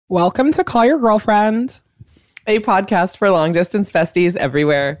Welcome to Call Your Girlfriend, a podcast for long-distance besties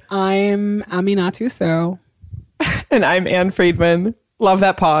everywhere. I'm Aminatu So. And I'm Ann Friedman. Love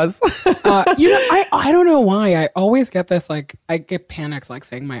that pause. I don't know why. I always get this, I get panics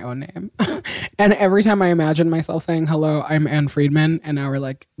saying my own name. And every time I imagine myself saying, hello, I'm Ann Friedman, and now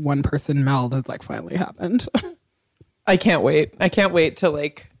we're one person meld has finally happened. I can't wait. I can't wait to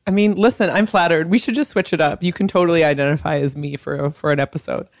listen, I'm flattered. We should just switch it up. You can totally identify as me for an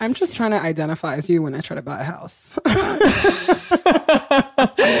episode. I'm just trying to identify as you when I try to buy a house.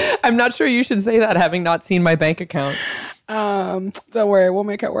 I'm not sure you should say that, having not seen my bank account. Don't worry, we'll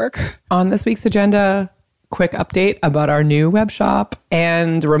make it work. On this week's agenda, quick update about our new web shop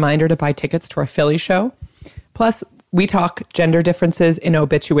and a reminder to buy tickets to our Philly show. Plus, we talk gender differences in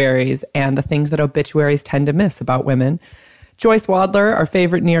obituaries and the things that obituaries tend to miss about women. Joyce Wadler, our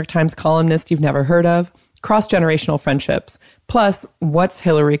favorite New York Times columnist you've never heard of, cross-generational friendships, plus what's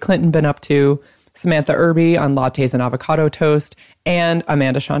Hillary Clinton been up to, Samantha Irby on lattes and avocado toast, and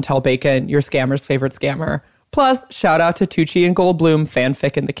Amanda Chantel Bacon, your scammer's favorite scammer. Plus, shout out to Tucci and Goldblum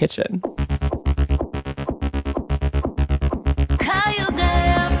fanfic in the kitchen. Call your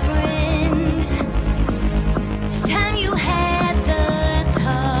girlfriend. It's time you had the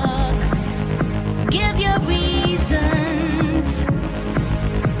talk. Give your reasons.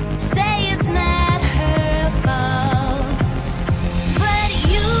 Say it's not her fault. But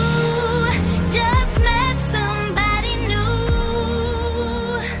you just met somebody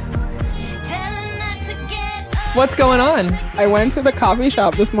new. Tell her not to get upset. What's going on? I went to the coffee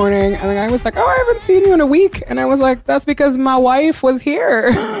shop this morning and the guy was like, oh, I haven't seen you in a week. And I was like, that's because my wife was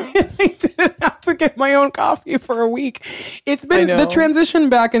here. I didn't have to get my own coffee for a week. It's been, the transition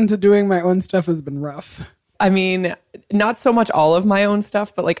back into doing my own stuff has been rough. I mean, not so much all of my own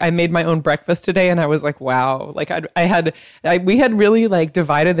stuff, but I made my own breakfast today and I was like, wow, we had really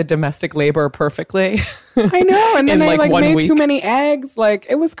divided the domestic labor perfectly. I know. And then I made week. too many eggs.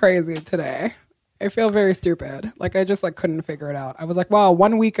 It was crazy today. I feel very stupid. I just couldn't figure it out. I was like, wow,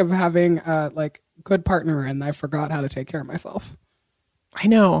 1 week of having a good partner and I forgot how to take care of myself. I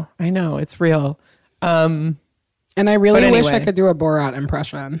know. It's real. And I really wish I could do a Borat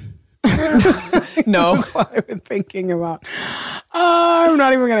impression. No. That's what I've been thinking about. I'm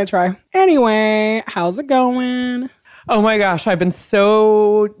not even going to try. Anyway, how's it going? Oh my gosh, I've been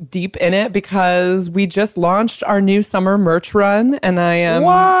so deep in it because we just launched our new summer merch run and I am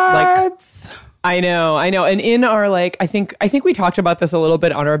I know. And in our I think we talked about this a little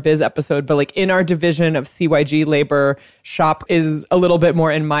bit on our biz episode, but in our division of CYG Labor, shop is a little bit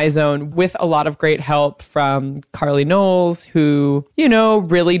more in my zone with a lot of great help from Carly Knowles, who,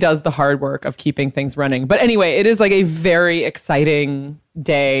 really does the hard work of keeping things running. But anyway, it is a very exciting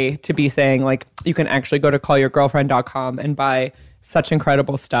day to be saying you can actually go to callyourgirlfriend.com and buy such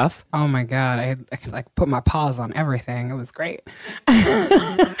incredible stuff. Oh my God. I put my paws on everything. It was great.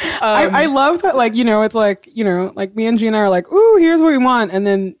 I love that, it's me and Gina are ooh, here's what we want. And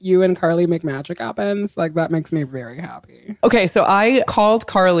then you and Carly make magic happen. That makes me very happy. Okay. So I called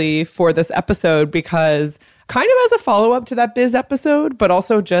Carly for this episode because kind of as a follow-up to that biz episode, but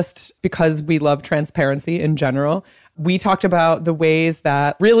also just because we love transparency in general. We talked about the ways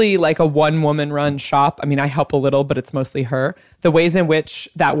that really a one-woman run shop, I mean, I help a little, but it's mostly her, the ways in which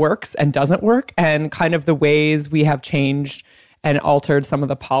that works and doesn't work, and kind of the ways we have changed and altered some of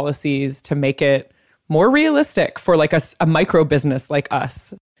the policies to make it more realistic for a micro business like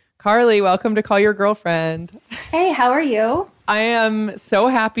us. Carly, welcome to Call Your Girlfriend. Hey, how are you? I am so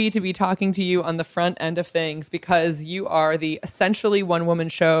happy to be talking to you on the front end of things because you are the essentially one-woman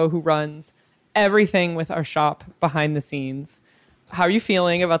show who runs everything with our shop behind the scenes. How are you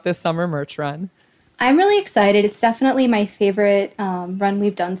feeling about this summer merch run? I'm really excited. It's definitely my favorite run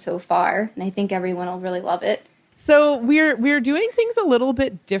we've done so far, and I think everyone will really love it. So we're doing things a little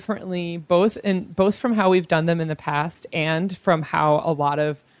bit differently, both from how we've done them in the past and from how a lot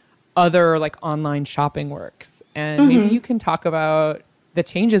of other online shopping works. And maybe you can talk about the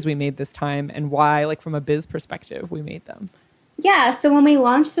changes we made this time and why, from a biz perspective, we made them. Yeah, so when we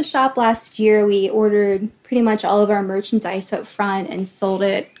launched the shop last year, we ordered pretty much all of our merchandise up front and sold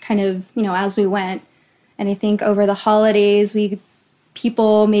it kind of, as we went. And I think over the holidays,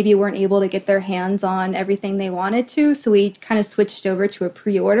 people maybe weren't able to get their hands on everything they wanted to. So we kind of switched over to a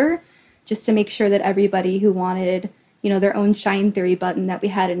pre-order just to make sure that everybody who wanted, their own Shine Theory button, that we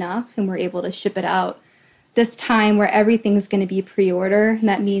had enough and we're able to ship it out. This time where everything's going to be pre-order, and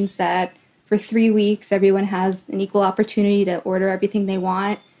that means that for 3 weeks, everyone has an equal opportunity to order everything they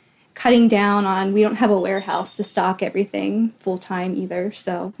want. Cutting down on, we don't have a warehouse to stock everything full time either.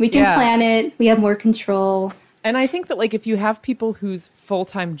 So we can plan it. We have more control. And I think that like if you have people whose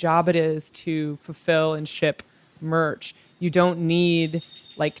full-time job it is to fulfill and ship merch, you don't need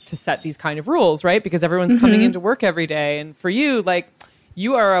like to set these kind of rules, right? Because everyone's coming into work every day. And for you, like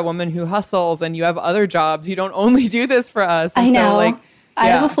you are a woman who hustles and you have other jobs. You don't only do this for us. And I know. So, like, I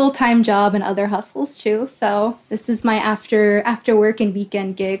have a full-time job and other hustles too. So this is my after work and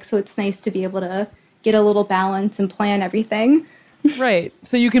weekend gig. So it's nice to be able to get a little balance and plan everything. Right.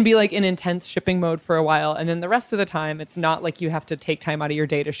 So you can be like in intense shipping mode for a while. And then the rest of the time, it's not like you have to take time out of your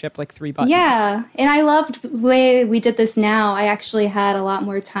day to ship like 3 buttons. Yeah. And I loved the way we did this now. I actually had a lot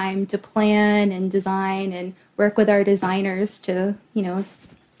more time to plan and design and work with our designers to, you know,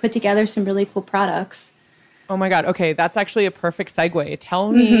 put together some really cool products. Oh my God. Okay. That's actually a perfect segue.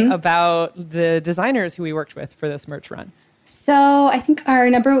 Tell me about the designers who we worked with for this merch run. So I think our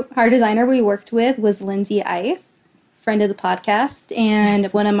designer we worked with was Lindsay Eif, friend of the podcast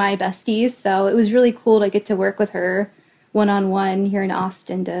and one of my besties. So it was really cool to get to work with her one-on-one here in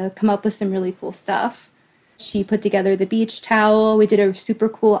Austin to come up with some really cool stuff. She put together the beach towel. We did a super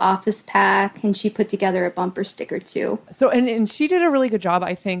cool office pack, and she put together a bumper sticker too. So, and she did a really good job,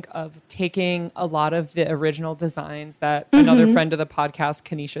 I think, of taking a lot of the original designs that another friend of the podcast,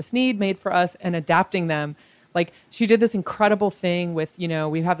 Kanisha Sneed, made for us and adapting them. Like she did this incredible thing with, you know,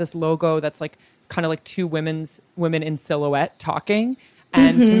 we have this logo that's like kind of like 2 women in silhouette talking.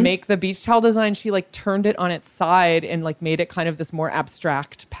 And to make the beach towel design, she like turned it on its side and like made it kind of this more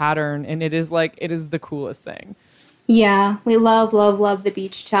abstract pattern. And it is the coolest thing. Yeah, we love, love, love the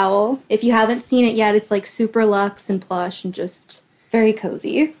beach towel. If you haven't seen it yet, it's like super luxe and plush and just very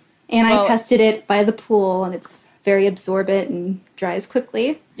cozy. And I tested it by the pool and it's very absorbent and dries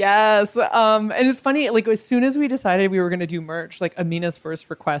quickly. Yes. And it's funny, like as soon as we decided we were going to do merch, like Amina's first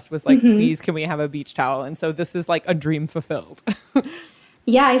request was like, please, can we have a beach towel? And so this is like a dream fulfilled.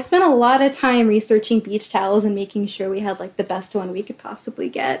 Yeah, I spent a lot of time researching beach towels and making sure we had like the best one we could possibly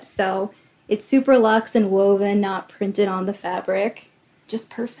get. So it's super luxe and woven, not printed on the fabric. Just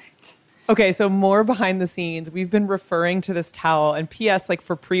perfect. Okay, so more behind the scenes. We've been referring to this towel, and P.S., like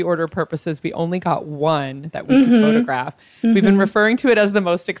for pre-order purposes, we only got one that we could photograph. We've been referring to it as the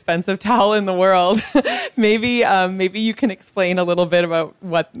most expensive towel in the world. Maybe you can explain a little bit about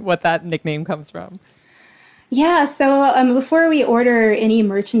what that nickname comes from. Yeah, so before we order any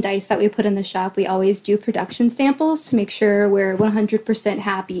merchandise that we put in the shop, we always do production samples to make sure we're 100%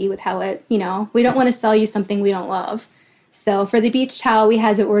 happy with how it, you know, we don't want to sell you something we don't love. So for the beach towel, we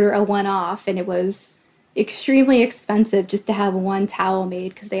had to order a one-off, and it was extremely expensive just to have one towel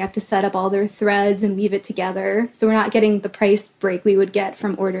made because they have to set up all their threads and weave it together. So we're not getting the price break we would get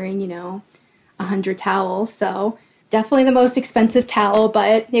from ordering, 100 towels. So definitely the most expensive towel,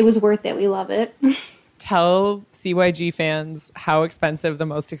 but it was worth it. We love it. Tell CYG fans how expensive the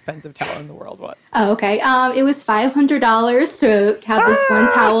most expensive towel in the world was. Oh, okay. It was $500 to have this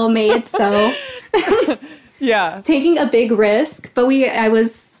one towel made. So yeah, taking a big risk. But I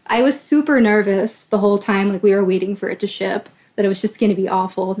was super nervous the whole time. Like we were waiting for it to ship, that it was just going to be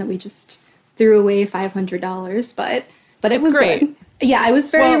awful, and that we just threw away $500. But it was great. Good. Yeah, I was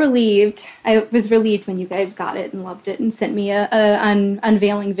very relieved. I was relieved when you guys got it and loved it and sent me an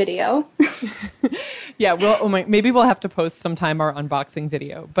unveiling video. Yeah, well, maybe we'll have to post sometime our unboxing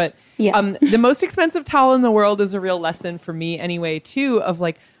video. But the most expensive towel in the world is a real lesson for me anyway, too, of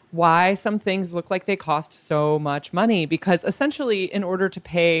like why some things look like they cost so much money. Because essentially, in order to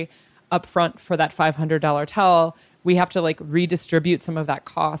pay upfront for that $500 towel, we have to like redistribute some of that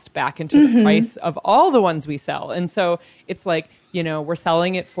cost back into the price of all the ones we sell. And so it's like, we're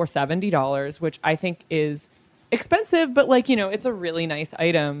selling it for $70, which I think is expensive, but like, it's a really nice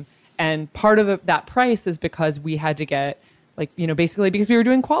item. And part of that price is because we had to get like, basically because we were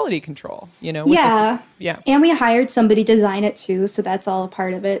doing quality control, Yeah. And we hired somebody to design it too. So that's all a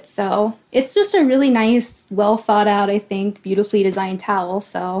part of it. So it's just a really nice, well thought out, I think, beautifully designed towel.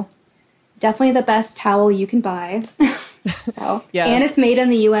 So definitely the best towel you can buy. So, yes. And it's made in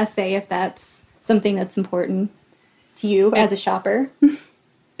the USA if that's something that's important to you as a shopper.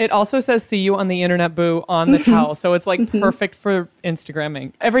 It also says "see you on the internet, boo" on the towel, so it's like perfect for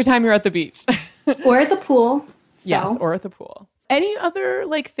Instagramming every time you're at the beach or at the pool. So. Yes, or at the pool. Any other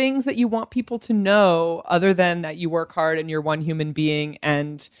like things that you want people to know other than that you work hard and you're one human being,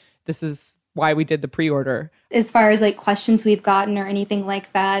 and this is why we did the pre-order? As far as like questions we've gotten or anything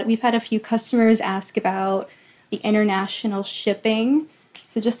like that, we've had a few customers ask about the international shipping.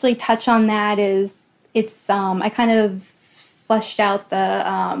 So just to like touch on that I kind of fleshed out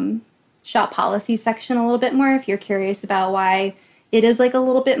the shop policy section a little bit more if you're curious about why it is like a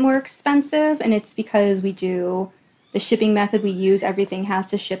little bit more expensive. And it's because the shipping method we use, everything has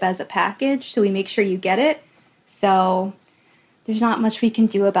to ship as a package. So we make sure you get it. So there's not much we can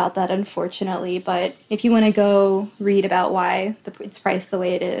do about that, unfortunately. But if you want to go read about why it's priced the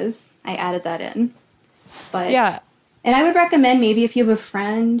way it is, I added that in. But yeah. And I would recommend maybe if you have a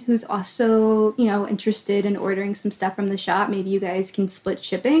friend who's also, interested in ordering some stuff from the shop, maybe you guys can split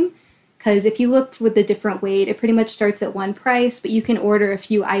shipping. Because if you look with the different weight, it pretty much starts at one price, but you can order a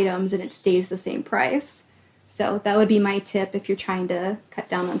few items and it stays the same price. So that would be my tip if you're trying to cut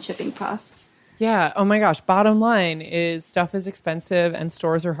down on shipping costs. Yeah. Oh my gosh. Bottom line is stuff is expensive and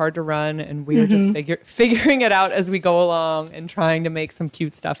stores are hard to run. And we are just figuring it out as we go along and trying to make some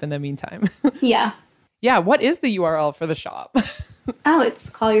cute stuff in the meantime. Yeah. Yeah. What is the URL for the shop? It's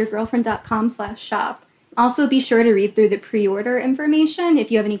callyourgirlfriend.com/shop. Also, be sure to read through the pre-order information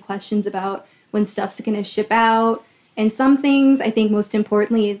if you have any questions about when stuff's going to ship out. And some things, I think most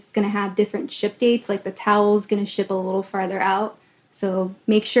importantly, it's going to have different ship dates, like the towel's going to ship a little farther out. So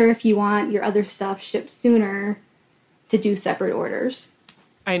make sure if you want your other stuff shipped sooner to do separate orders.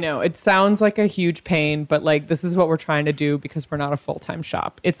 I know. It sounds like a huge pain, but this is what we're trying to do because we're not a full-time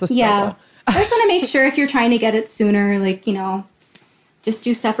shop. It's a struggle. Yeah. I just want to make sure if you're trying to get it sooner, just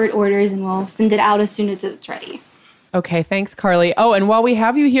do separate orders and we'll send it out as soon as it's ready. Okay, thanks, Carly. Oh, and while we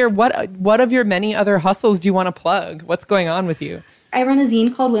have you here, what of your many other hustles do you want to plug? What's going on with you? I run a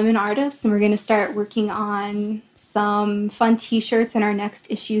zine called Women Artists, and we're going to start working on some fun t-shirts in our next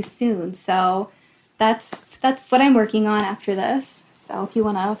issue soon. So that's what I'm working on after this. So if you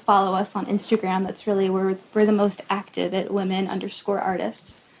want to follow us on Instagram, that's really where we're the most active at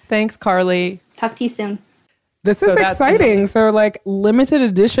women_artists. Thanks, Carly. Talk to you soon. This is exciting. So limited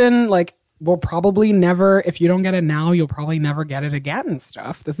edition, we'll probably never, if you don't get it now, you'll probably never get it again and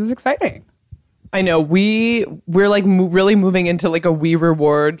stuff. This is exciting. I know. We're really moving into a we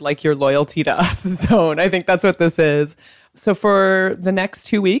reward your loyalty to us zone. I think that's what this is. So for the next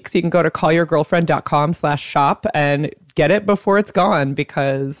 2 weeks, you can go to callyourgirlfriend.com/shop and get it before it's gone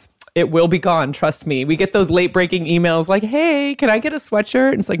because it will be gone. Trust me. We get those late breaking emails hey, can I get a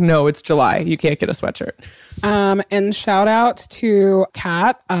sweatshirt? And it's no, it's July. You can't get a sweatshirt. And shout out to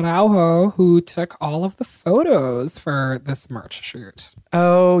Kat Araujo, who took all of the photos for this merch shoot.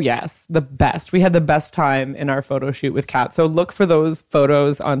 Oh, yes. The best. We had the best time in our photo shoot with Kat. So look for those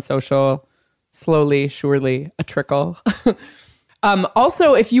photos on social. Slowly, surely, a trickle.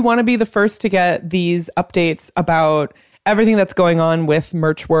 Also, if you want to be the first to get these updates about everything that's going on with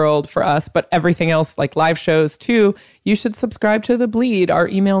Merch World for us, but everything else live shows too, you should subscribe to The Bleed, our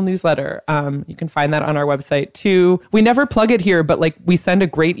email newsletter. You can find that on our website too. We never plug it here, but we send a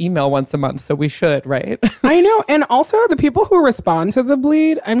great email once a month, so we should, right? I know. And also the people who respond to The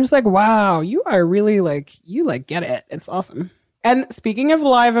Bleed, I'm just wow, you are really you get it. It's awesome. And speaking of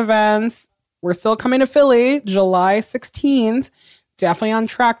live events, we're still coming to Philly, July 16th. Definitely on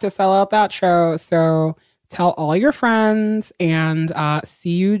track to sell out that show. So tell all your friends and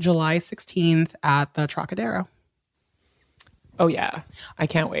see you July 16th at the Trocadero. Oh, yeah. I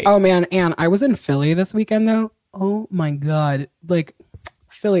can't wait. Oh, man. And I was in Philly this weekend, though. Oh, my God.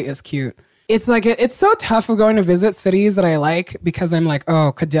 Philly is cute. It's it's so tough of going to visit cities that I like because I'm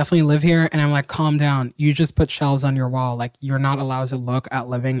could definitely live here. And I'm calm down. You just put shelves on your wall. You're not allowed to look at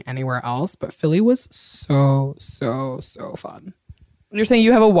living anywhere else. But Philly was so, so, so fun. You're saying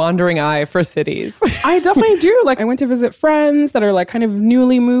you have a wandering eye for cities. I definitely do. I went to visit friends that are kind of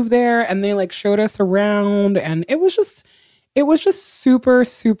newly moved there and they showed us around and it was just super,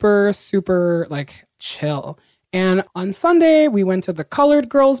 super, super chill. And on Sunday we went to the Colored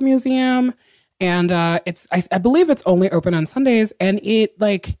Girls Museum and I believe it's only open on Sundays and it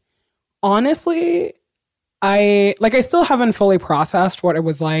honestly, I still haven't fully processed what it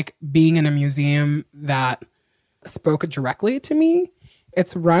was like being in a museum that spoke directly to me.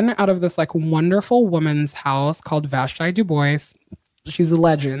 It's run out of this wonderful woman's house called Vashti Du Bois. She's a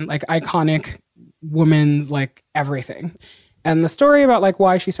legend, iconic woman's everything. And the story about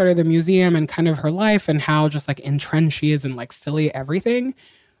why she started the museum and kind of her life and how just entrenched she is in Philly everything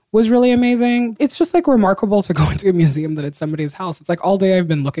was really amazing. It's just remarkable to go into a museum that it's somebody's house. It's all day I've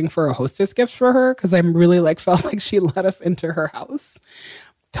been looking for a hostess gift for her because I'm really felt she let us into her house.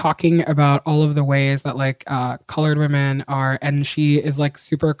 Talking about all of the ways that colored women are, and she is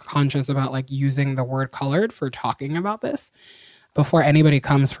super conscious about using the word colored for talking about this before anybody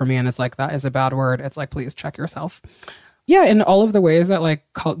comes for me and it's that is a bad word. It's please check yourself. Yeah, in all of the ways that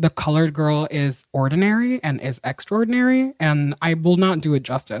the colored girl is ordinary and is extraordinary, and I will not do it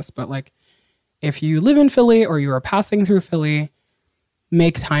justice, but if you live in Philly or you are passing through Philly,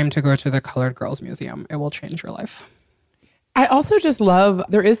 make time to go to the Colored Girls Museum. It will change your life. I also just love,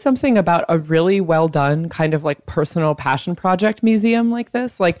 there is something about a really well done kind of like personal passion project museum like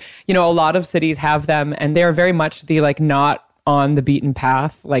this. Like, you know, a lot of cities have them and they're very much the like not on the beaten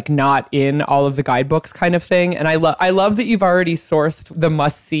path, like not in all of the guidebooks kind of thing. And I love that you've already sourced the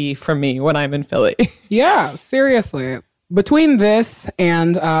must see for me when I'm in Philly. Yeah, seriously. Between this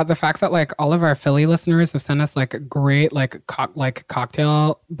and the fact that like all of our Philly listeners have sent us like great like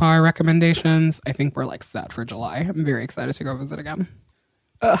cocktail bar recommendations, I think we're like set for July. I'm very excited to go visit again.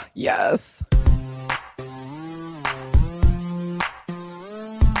 Yes.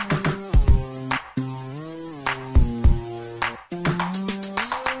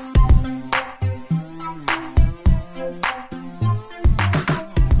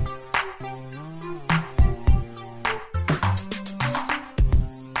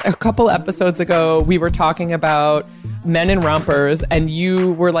 A couple episodes ago, we were talking about men in rompers, and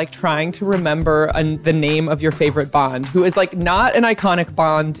you were like trying to remember the name of your favorite Bond, who is like not an iconic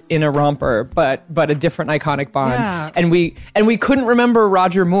Bond in a romper, but a different iconic Bond. Yeah. And we couldn't remember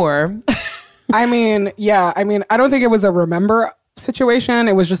Roger Moore. I mean, I don't think it was a remember situation.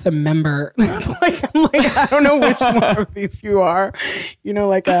 It was just a member. I'm like, I don't know which one of these you are. You know,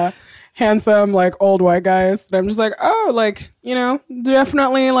 like a handsome, like old white guys that I'm just like, oh, like, you know,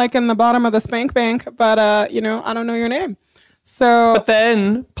 definitely like in the bottom of the spank bank, but you know, I don't know your name. So but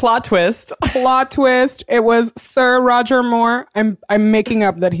then plot twist. It was Sir Roger Moore. I'm making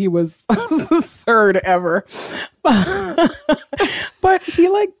up that he was third ever. But he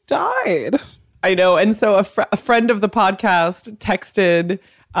like died. I know. And so a friend of the podcast texted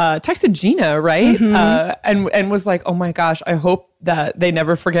Gina, right? Mm-hmm. And was like, oh my gosh, I hope that they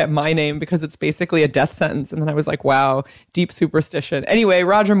never forget my name because it's basically a death sentence. And then I was like, wow, deep superstition. Anyway,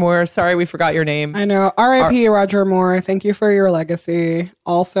 Roger Moore, sorry we forgot your name. I know. R.I.P. Roger Moore. Thank you for your legacy.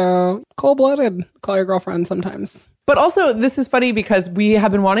 Also, cold-blooded. Call your girlfriend sometimes. But also, this is funny because we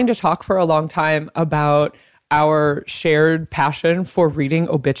have been wanting to talk for a long time about our shared passion for reading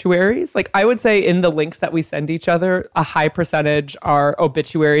obituaries. Like I would say in the links that we send each other, a high percentage are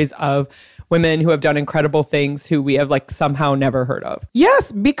obituaries of women who have done incredible things who we have like somehow never heard of.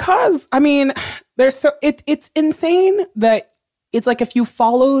 Yes, because I mean, it's insane that it's like if you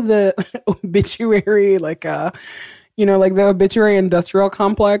follow the obituary, like you know, like the obituary industrial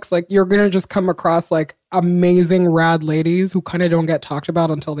complex, like you're gonna just come across like amazing rad ladies who kind of don't get talked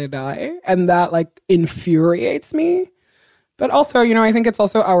about until they die. And that like infuriates me. But also, you know, I think it's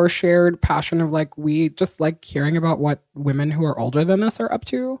also our shared passion of like, we just like hearing about what women who are older than us are up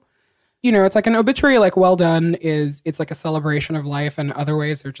to. You know, it's like an obituary, like well done it's like a celebration of life. And other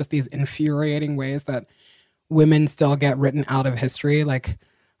ways are just these infuriating ways that women still get written out of history. Like,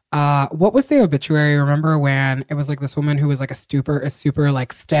 what was the obituary? Remember when it was like this woman who was like a super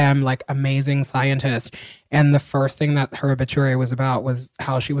like STEM, like amazing scientist. And the first thing that her obituary was about was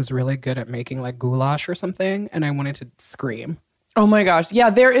how she was really good at making like goulash or something. And I wanted to scream. Oh my gosh. Yeah,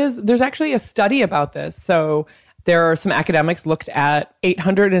 there's actually a study about this. So there are some academics looked at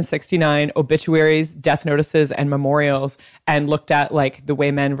 869 obituaries, death notices, and memorials, and looked at like the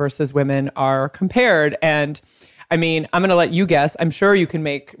way men versus women are compared. And I mean, I'm going to let you guess. I'm sure you can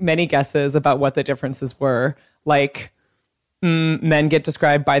make many guesses about what the differences were. Like, men get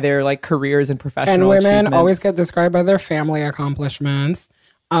described by their like careers and professional and women achievements. Always get described by their family accomplishments.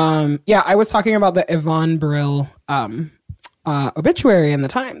 Yeah, I was talking about the Yvonne Brill obituary in the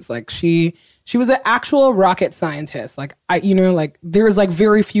Times. Like she was an actual rocket scientist. Like there's like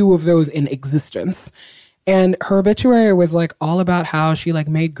very few of those in existence. And her obituary was like all about how she like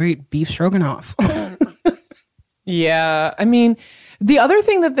made great beef stroganoff. Yeah. I mean, the other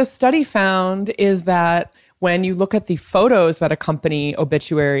thing that this study found is that when you look at the photos that accompany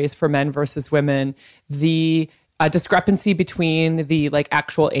obituaries for men versus women, the discrepancy between the like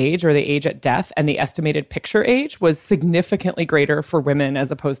actual age or the age at death and the estimated picture age was significantly greater for women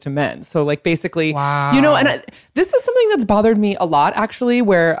as opposed to men. So like basically, wow. You know, and this is something that's bothered me a lot actually,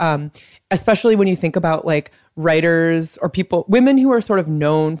 where especially when you think about like writers or women who are sort of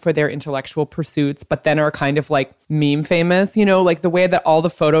known for their intellectual pursuits, but then are kind of like meme famous, you know, like the way that all the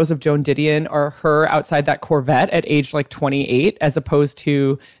photos of Joan Didion are her outside that Corvette at age like 28, as opposed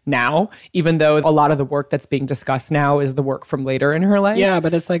to now, even though a lot of the work that's being discussed now is the work from later in her life. Yeah,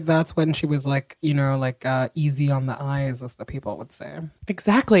 but it's like, that's when she was like, you know, like easy on the eyes, as the people would say.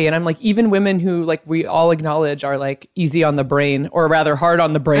 Exactly. And I'm like, even women who like we all acknowledge are like easy on the brain, or rather hard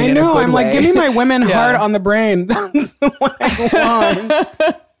on the brain. I know. I'm way. like, give me my women hard on the brain. That's what I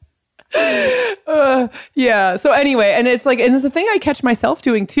want. Yeah. So anyway, and it's like, and it's the thing I catch myself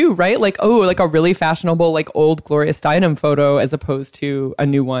doing too, right? Like, oh, like a really fashionable, like old Gloria Steinem photo as opposed to a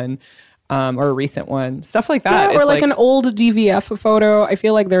new one. or a recent one, stuff like that. Yeah, or like an old DVF photo. I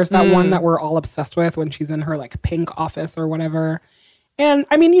feel like there's that one that we're all obsessed with when she's in her like pink office or whatever. And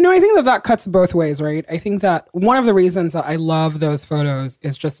I mean, I think that cuts both ways, right? I think that one of the reasons that I love those photos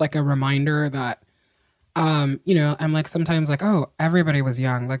is just like a reminder that, I'm like sometimes like, oh, everybody was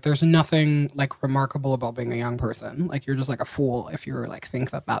young. Like there's nothing like remarkable about being a young person. Like you're just like a fool if you're like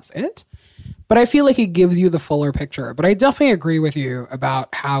think that that's it. But I feel like it gives you the fuller picture. But I definitely agree with you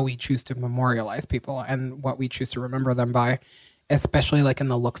about how we choose to memorialize people and what we choose to remember them by, especially like in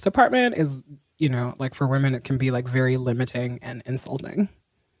the looks department is, like for women, it can be like very limiting and insulting.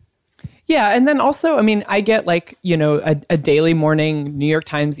 Yeah. And then also, I mean, I get like, a daily morning New York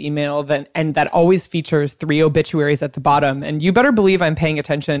Times email that always features 3 obituaries at the bottom. And you better believe I'm paying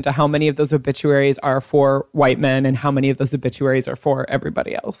attention to how many of those obituaries are for white men and how many of those obituaries are for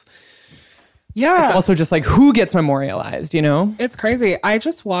everybody else. Yeah. It's also just like who gets memorialized, It's crazy. I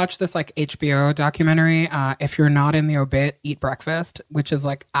just watched this like HBO documentary, If You're Not in the Obit, Eat Breakfast, which is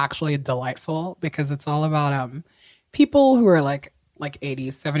like actually delightful because it's all about people who are like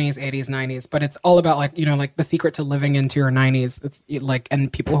 80s, 70s, 80s, 90s, but it's all about like, like the secret to living into your 90s. It's like,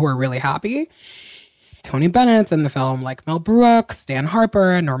 and people who are really happy. Tony Bennett's in the film, like Mel Brooks, Dan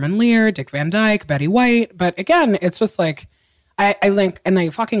Harper, Norman Lear, Dick Van Dyke, Betty White. But again, it's just like, I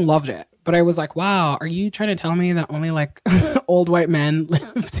fucking loved it. But I was like, wow, are you trying to tell me that only like old white men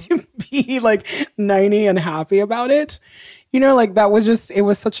live to be like 90 and happy about it? Like that was just, it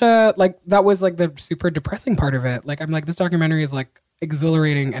was such a, like, that was like the super depressing part of it. Like, I'm like, this documentary is like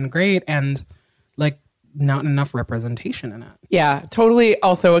exhilarating and great and like not enough representation in it. Yeah, totally.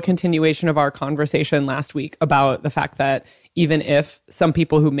 Also a continuation of our conversation last week about the fact that even if some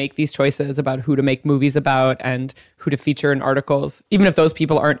people who make these choices about who to make movies about and who to feature in articles, even if those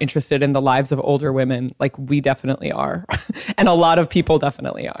people aren't interested in the lives of older women, like we definitely are. And a lot of people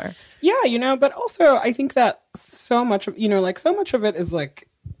definitely are. Yeah, but also I think that so much of, so much of it is like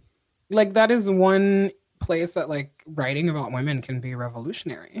that is one place that like writing about women can be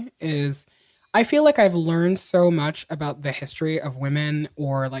revolutionary is I feel like I've learned so much about the history of women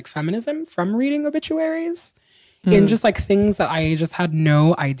or like feminism from reading obituaries in just like things that I just had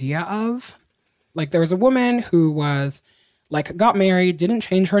no idea of. Like there was a woman who was like got married, didn't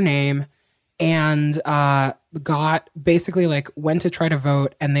change her name, and got basically like went to try to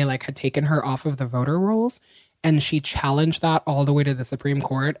vote and they like had taken her off of the voter rolls. And she challenged that all the way to the Supreme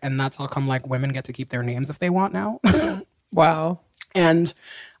Court. And that's how come like women get to keep their names if they want now. Wow. And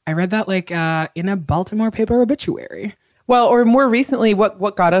I read that like in a Baltimore paper obituary. Well, or more recently,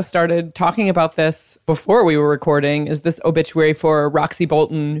 what got us started talking about this before we were recording is this obituary for Roxy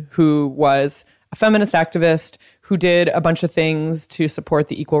Bolton, who was a feminist activist who did a bunch of things to support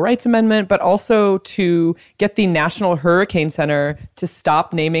the Equal Rights Amendment, but also to get the National Hurricane Center to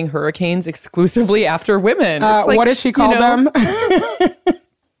stop naming hurricanes exclusively after women. Like, what did she call them?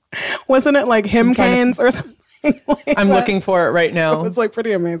 Wasn't it like hymcanes or something? Like I'm looking for it right now. It's like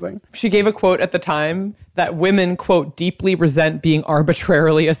pretty amazing. She gave a quote at the time that women, quote, deeply resent being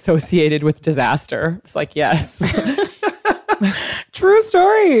arbitrarily associated with disaster. It's like, yes. True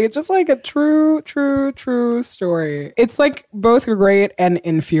story. Just like a true story. It's like both great and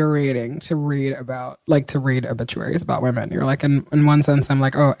infuriating to read about, like to read obituaries about women. You're like, in one sense, I'm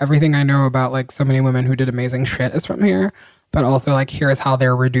like, oh, everything I know about like so many women who did amazing shit is from here. But also like, here's how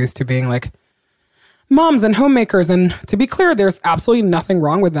they're reduced to being like moms and homemakers. And to be clear, there's absolutely nothing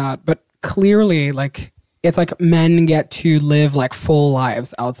wrong with that. But clearly, like, it's like men get to live like full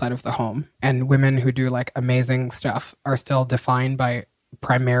lives outside of the home. And women who do like amazing stuff are still defined by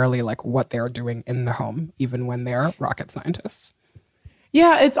primarily like what they're doing in the home, even when they're rocket scientists.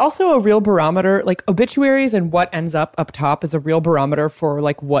 Yeah, it's also a real barometer. Like obituaries and what ends up top is a real barometer for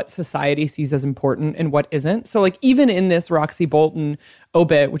like what society sees as important and what isn't. So like even in this Roxy Bolton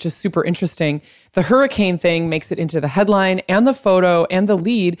obit, which is super interesting, the hurricane thing makes it into the headline and the photo and the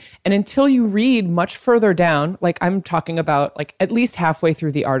lead. And until you read much further down, like I'm talking about like at least halfway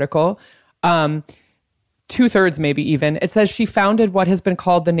through the article, 2/3 maybe even, it says she founded what has been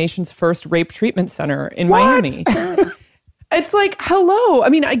called the nation's first rape treatment center in Miami. It's like, hello. I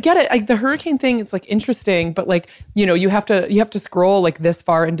mean, I get it. The hurricane thing, it's like interesting, but like, you know, you have to scroll like this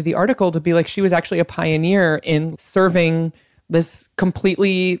far into the article to be like, she was actually a pioneer in serving this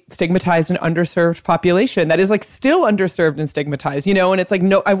completely stigmatized and underserved population that is like still underserved and stigmatized, you know? And it's like,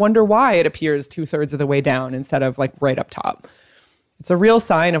 no, I wonder why it appears 2/3 of the way down instead of like right up top. It's a real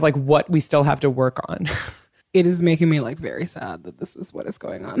sign of like what we still have to work on. It is making me like very sad that this is what is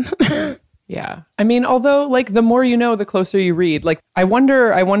going on. Yeah. I mean, although like the more you know, the closer you read. Like I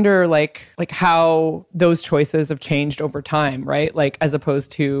wonder like how those choices have changed over time, right? Like as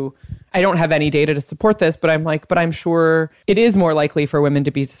opposed to, I don't have any data to support this, but I'm sure it is more likely for women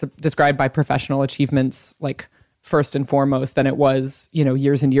to be described by professional achievements, like first and foremost, than it was,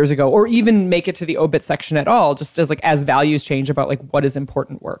 years and years ago, or even make it to the obit section at all, just as values change about like what is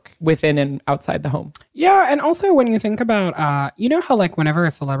important work within and outside the home. Yeah. And also when you think about, how like whenever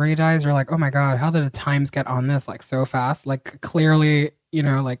a celebrity dies, you're like, oh my God, how did the Times get on this like so fast? Like clearly,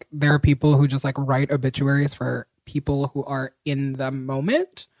 like there are people who just like write obituaries for people who are in the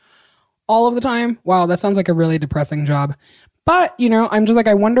moment all of the time. Wow, that sounds like a really depressing job. But, I'm just like,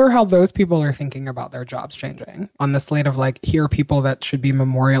 I wonder how those people are thinking about their jobs changing on the slate of like, here are people that should be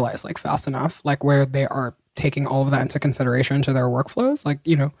memorialized like fast enough, like where they are taking all of that into consideration to their workflows. Like,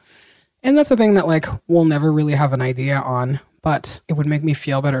 and that's the thing that like we'll never really have an idea on, but it would make me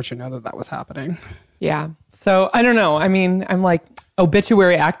feel better to know that that was happening. Yeah. So I don't know. I mean, I'm like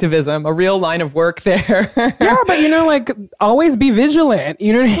obituary activism, a real line of work there. Yeah, but like always be vigilant.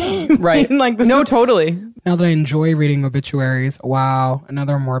 You know what I mean? Right. Like totally. Now that I enjoy reading obituaries, wow,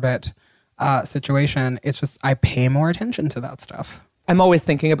 another morbid situation. It's just I pay more attention to that stuff. I'm always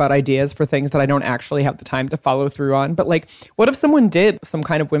thinking about ideas for things that I don't actually have the time to follow through on. But like, what if someone did some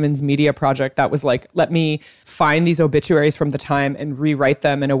kind of women's media project that was like, let me find these obituaries from the time and rewrite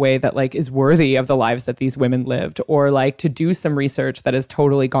them in a way that like is worthy of the lives that these women lived, or like to do some research that has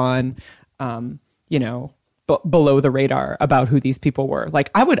totally gone, below the radar about who these people were.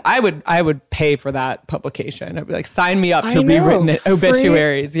 Like I would pay for that publication. I'd be like, sign me up to rewritten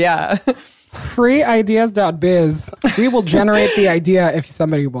obituaries. Yeah. Freeideas.biz. We will generate the idea if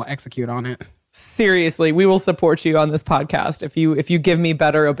somebody will execute on it. Seriously, we will support you on this podcast. If you give me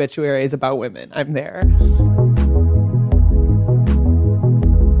better obituaries about women, I'm there.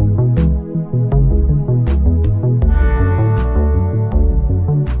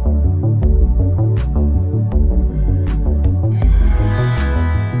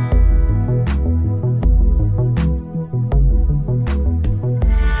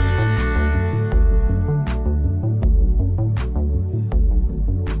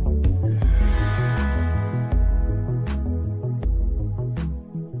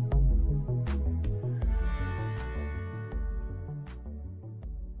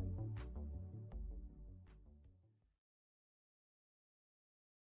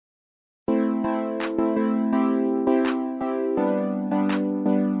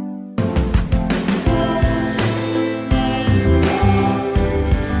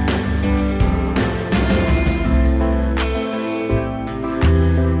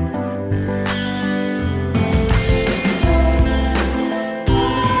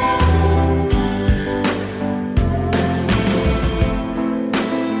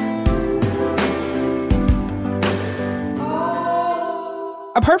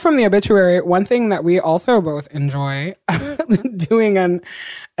 Apart from the obituary, one thing that we also both enjoy doing in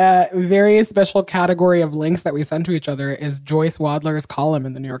a very special category of links that we send to each other is Joyce Wadler's column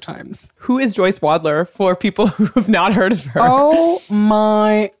in the New York Times. Who is Joyce Wadler for people who have not heard of her? Oh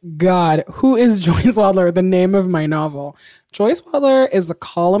my God. Who is Joyce Wadler? The name of my novel. Joyce Wadler is a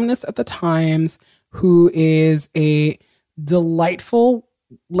columnist at the Times who is a delightful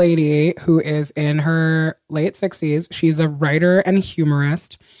lady who is in her late 60s. She's a writer and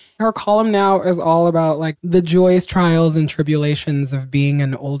humorist. Her column now is all about like the joys, trials, and tribulations of being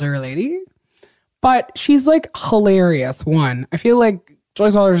an older lady. But she's like hilarious. One, I feel like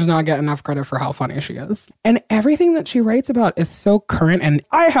Joyce Wadler does not get enough credit for how funny she is. And everything that she writes about is so current. And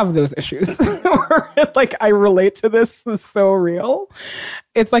I have those issues where like I relate to this. It's so real.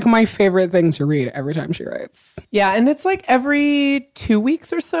 It's like my favorite thing to read every time she writes. Yeah. And it's like every 2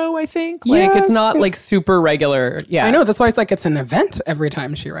 weeks or so, I think. Like it's not like super regular. Yeah. I know. That's why it's like it's an event every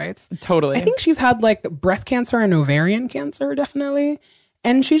time she writes. Totally. I think she's had like breast cancer and ovarian cancer, definitely.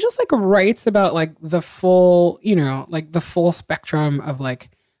 And she just like writes about like the full, like the full spectrum of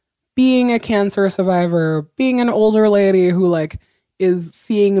like being a cancer survivor, being an older lady who like is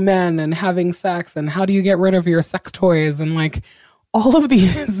seeing men and having sex, and how do you get rid of your sex toys, and like all of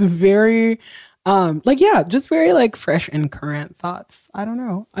these very just very like fresh and current thoughts. I don't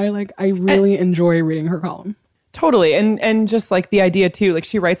know. I really enjoy reading her column. Totally. And just like the idea too, like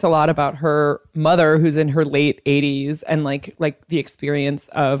she writes a lot about her mother who's in her late 80s and like the experience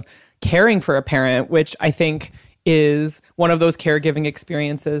of caring for a parent, which I think is one of those caregiving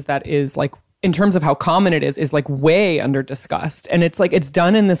experiences that is like in terms of how common it is like way under discussed. And it's like, it's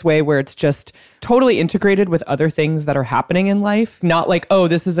done in this way where it's just totally integrated with other things that are happening in life. Not like, oh,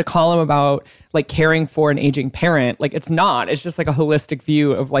 this is a column about like caring for an aging parent. Like it's not. It's just like a holistic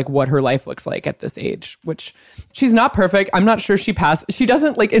view of like what her life looks like at this age, which she's not perfect. I'm not sure she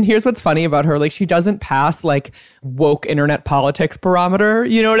doesn't like, and here's what's funny about her. Like she doesn't pass like woke internet politics barometer.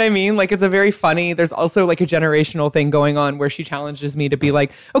 You know what I mean? Like it's a very funny, there's also like a generational thing going on where she challenges me to be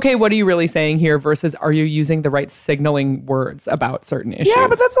like, okay, what are you really saying here versus are you using the right signaling words about certain issues? Yeah,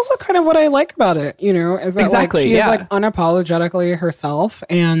 but that's also kind of what I like about it, you know, is that exactly, like she is like unapologetically herself.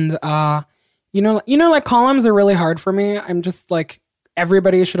 And you know, like columns are really hard for me. I'm just like,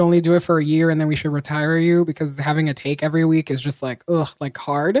 everybody should only do it for a year and then we should retire you because having a take every week is just like, ugh, like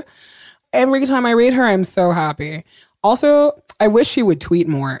hard. Every time I read her, I'm so happy. Also, I wish she would tweet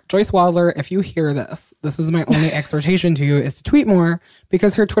more. Joyce Wadler, if you hear this is my only exhortation to you, is to tweet more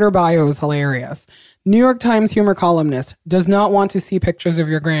because her Twitter bio is hilarious. New York Times humor columnist does not want to see pictures of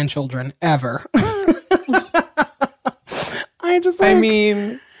your grandchildren, ever. I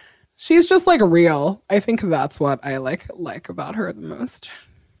mean, she's just like real. I think that's what I like about her the most.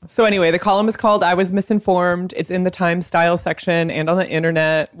 So anyway, the column is called I Was Misinformed. It's in the Times style section and on the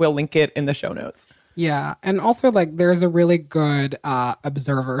internet. We'll link it in the show notes. Yeah. And also like there's a really good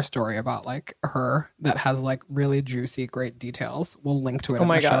Observer story about like her that has like really juicy, great details. We'll link to it in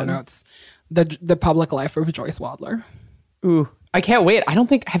the show notes. The public life of Joyce Wadler. Ooh, I can't wait.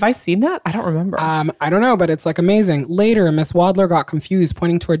 Have I seen that? I don't remember. I don't know, but it's like amazing. Later, Miss Wadler got confused,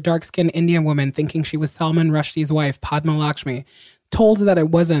 pointing to a dark-skinned Indian woman, thinking she was Salman Rushdie's wife, Padma Lakshmi. Told that it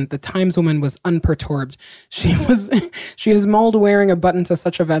wasn't, the Times woman was unperturbed. She is mauled wearing a button to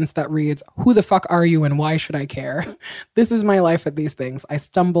such events that reads, "Who the fuck are you and why should I care? This is my life at these things. I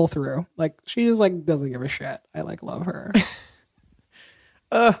stumble through." Like, she just like doesn't give a shit. I like love her.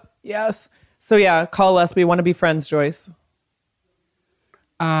 Yes. So yeah, call us. We want to be friends, Joyce.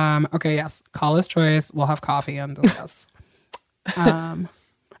 Okay, yes. Call us, Joyce. We'll have coffee and discuss.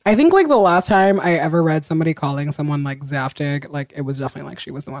 I think like the last time I ever read somebody calling someone like Zaftig, like it was definitely like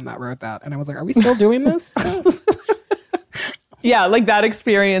she was the one that wrote that. And I was like, are we still doing this? Yeah, like that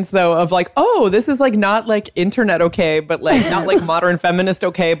experience though of like, oh, this is like not like internet okay, but like not like modern feminist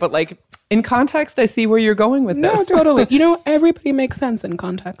okay, but like in context, I see where you're going with this. No, totally. You know, everybody makes sense in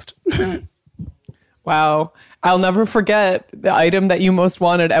context. Wow. I'll never forget the item that you most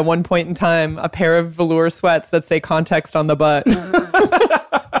wanted at one point in time, a pair of velour sweats that say context on the butt.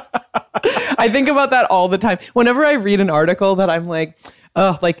 I think about that all the time. Whenever I read an article that I'm like,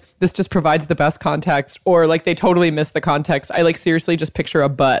 oh, like this just provides the best context, or like they totally miss the context. I like seriously just picture a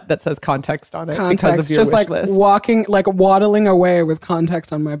butt that says context on it because of your just wish like list. Waddling away with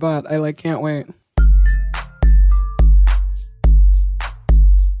context on my butt. I like can't wait.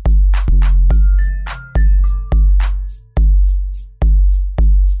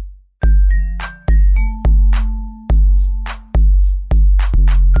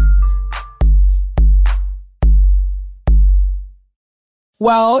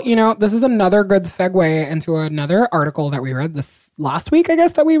 Well, you know, this is another good segue into another article that we read this last week, I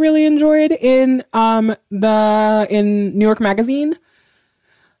guess, that we really enjoyed in New York Magazine.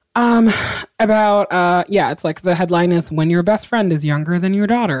 It's like the headline is "When Your Best Friend is Younger Than Your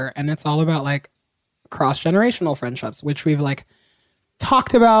Daughter," and it's all about like cross-generational friendships, which we've like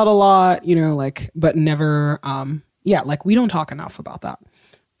talked about a lot, you know, like, but never, like we don't talk enough about that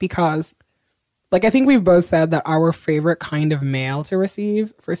because. Like, I think we've both said that our favorite kind of mail to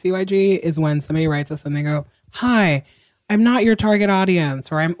receive for CYG is when somebody writes us and they go, "Hi, I'm not your target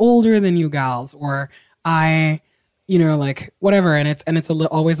audience," or "I'm older than you gals," or "I, you know, like whatever." And it's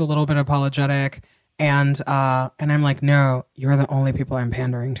always a little bit apologetic. And I'm like, no, you're the only people I'm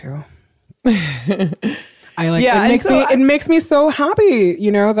pandering to. It makes me so happy,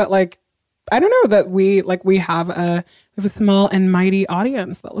 you know, that like, I don't know, that we have a small and mighty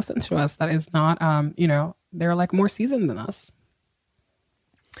audience that listens to us that is not, you know, they're like more seasoned than us.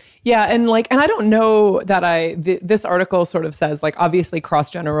 Yeah. And I don't know that this article sort of says like, obviously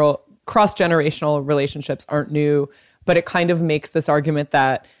cross-generational relationships aren't new, but it kind of makes this argument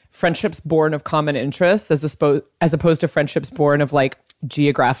that friendships born of common interests as opposed to friendships born of like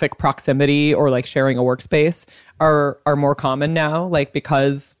geographic proximity or like sharing a workspace are more common now, like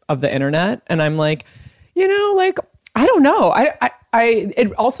because of the internet. And I'm like, you know, like, I don't know.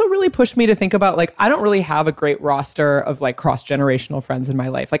 It also really pushed me to think about like, I don't really have a great roster of like cross-generational friends in my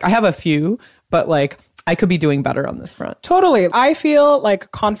life. Like I have a few, but like I could be doing better on this front. Totally. I feel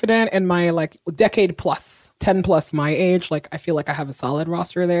like confident in my like decade plus, 10 plus my age. Like I feel like I have a solid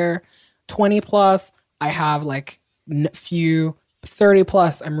roster there. 20 plus, I have like few 30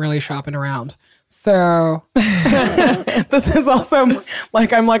 plus, I'm really shopping around. So this is also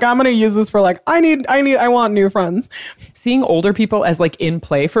like, I'm going to use this for like, I want new friends. Seeing older people as like in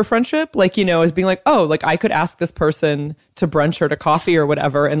play for friendship, like, you know, as being like, oh, like I could ask this person to brunch or to coffee or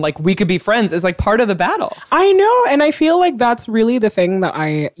whatever, and like we could be friends is like part of the battle. I know. And I feel like that's really the thing that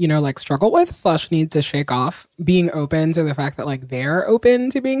I, you know, like struggle with / need to shake off, being open to the fact that like they're open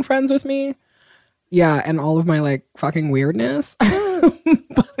to being friends with me. Yeah, and all of my like fucking weirdness.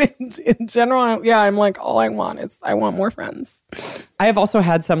 But in general, I'm like, all I want is I want more friends. I have also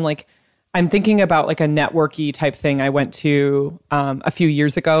had some like, I'm thinking about like a networky type thing I went to a few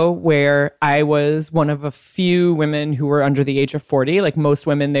years ago where I was one of a few women who were under the age of 40. Like most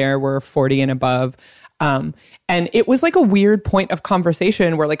women there were 40 and above. And it was like a weird point of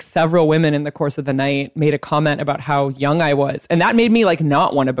conversation where like several women in the course of the night made a comment about how young I was. And that made me like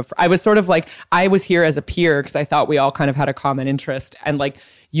not want to I was sort of like, I was here as a peer because I thought we all kind of had a common interest. And like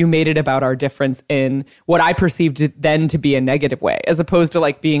you made it about our difference in what I perceived then to be a negative way, as opposed to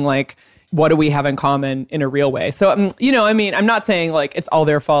like being like, what do we have in common in a real way? So, you know, I mean, I'm not saying like it's all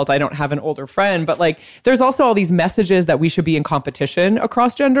their fault. I don't have an older friend, but like there's also all these messages that we should be in competition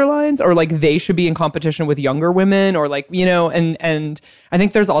across gender lines, or like they should be in competition with younger women, or like, you know, and I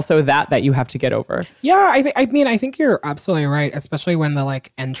think there's also that you have to get over. Yeah, I think you're absolutely right, especially when the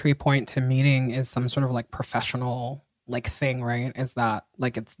like entry point to meeting is some sort of like professional like thing, right? Is that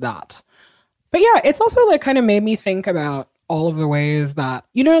like it's that. But yeah, it's also like kind of made me think about all of the ways that,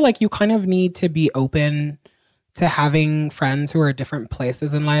 you know, like you kind of need to be open to having friends who are at different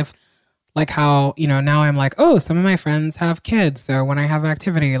places in life. Like how, you know, now I'm like, oh, some of my friends have kids. So when I have an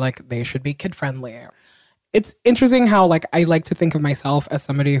activity, like they should be kid friendly. It's interesting how like I like to think of myself as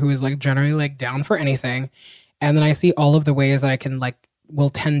somebody who is like generally like down for anything. And then I see all of the ways that I can like will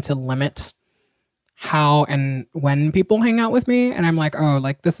tend to limit how and when people hang out with me. And I'm like, oh,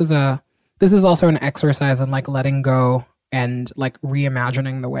 like this is also an exercise in like letting go and like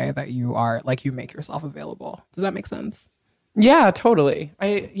reimagining the way that you are, like you make yourself available. Does that make sense? Yeah, totally.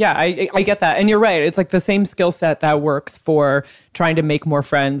 I get that. And you're right. It's like the same skill set that works for trying to make more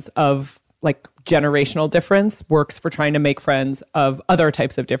friends of like generational difference works for trying to make friends of other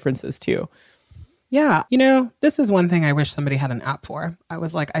types of differences too. Yeah. You know, this is one thing I wish somebody had an app for. I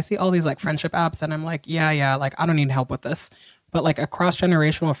was like, I see all these like friendship apps and I'm like, yeah, like I don't need help with this. But like a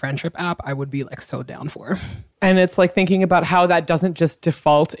cross-generational friendship app, I would be like so down for. And it's like thinking about how that doesn't just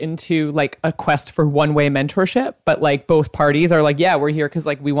default into like a quest for one-way mentorship, but like both parties are like, yeah, we're here because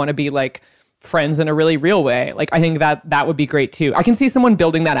like we want to be like friends in a really real way. Like I think that would be great too. I can see someone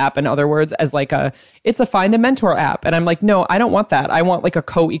building that app, in other words, as like it's a find a mentor app. And I'm like, no, I don't want that. I want like a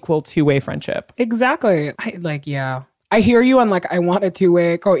co-equal two-way friendship. Exactly. I hear you on like, I want a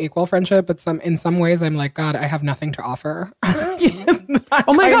two-way co-equal friendship, but in some ways I'm like, God, I have nothing to offer.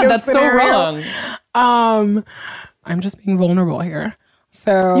 Oh my God, that's scenario. So wrong. I'm just being vulnerable here.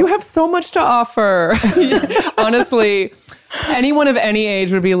 So you have so much to offer. Honestly, anyone of any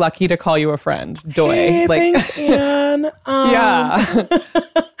age would be lucky to call you a friend. Doy. Hey, thanks, Anne. Yeah.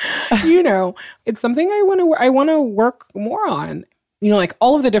 You know, it's something I want to work more on. You know, like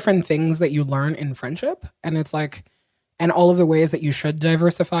all of the different things that you learn in friendship, and it's like, and all of the ways that you should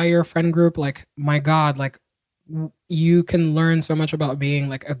diversify your friend group. Like, my God, like you can learn so much about being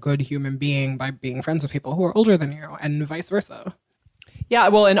like a good human being by being friends with people who are older than you, and vice versa. Yeah,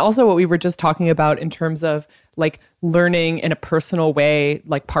 well, and also what we were just talking about in terms of like learning in a personal way,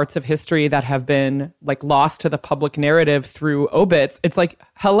 like parts of history that have been like lost to the public narrative through obits. It's like,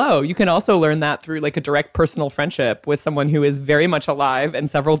 hello, you can also learn that through like a direct personal friendship with someone who is very much alive and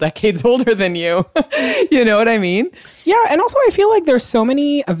several decades older than you. You know what I mean? Yeah, and also I feel like there's so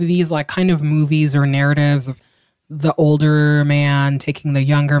many of these like kind of movies or narratives of the older man taking the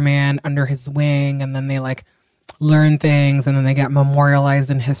younger man under his wing, and then they like learn things and then they get memorialized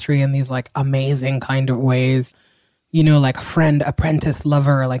in history in these like amazing kind of ways, you know, like friend, apprentice,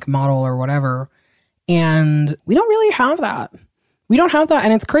 lover, like model or whatever. And we don't really have that. We don't have that.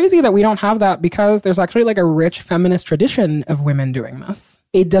 And it's crazy that we don't have that because there's actually like a rich feminist tradition of women doing this.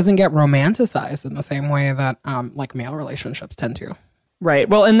 It doesn't get romanticized in the same way that like male relationships tend to. Right.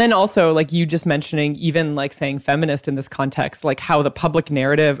 Well, and then also like you just mentioning, even like saying feminist in this context, like how the public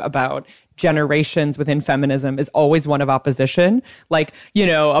narrative about generations within feminism is always one of opposition. Like, you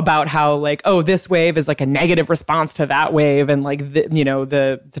know, about how like, oh, this wave is like a negative response to that wave. And like,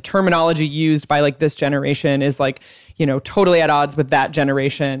 the terminology used by like this generation is like, you know, totally at odds with that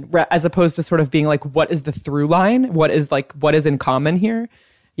generation, as opposed to sort of being like, what is the through line? What is in common here?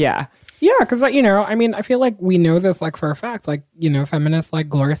 Yeah. Yeah, because, you know, I mean, I feel like we know this, like, for a fact. Like, you know, feminists like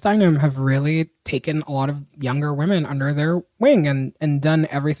Gloria Steinem have really taken a lot of younger women under their wing and done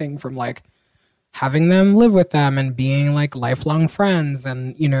everything from, like, having them live with them and being, like, lifelong friends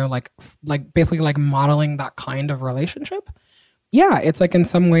and, you know, like basically, like, modeling that kind of relationship. Yeah, it's, like, in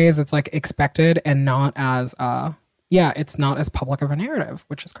some ways, it's, like, expected and not as, it's not as public of a narrative,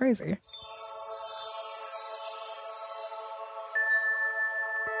 which is crazy.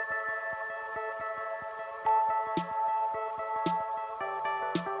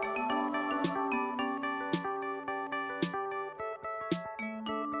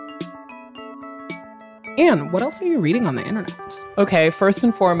 Anne, what else are you reading on the internet? Okay, first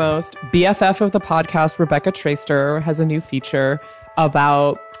and foremost, BFF of the podcast, Rebecca Traister, has a new feature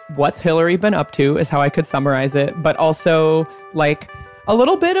about what's Hillary been up to, is how I could summarize it, but also like a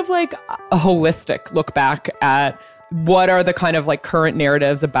little bit of like a holistic look back at what are the kind of like current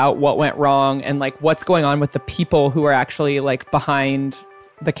narratives about what went wrong and like what's going on with the people who are actually like behind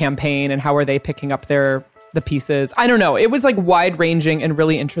the campaign and how are they picking up the pieces. I don't know. It was like wide ranging and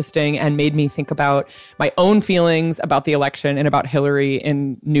really interesting and made me think about my own feelings about the election and about Hillary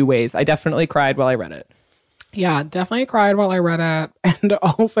in new ways. I definitely cried while I read it. Yeah, definitely cried while I read it. And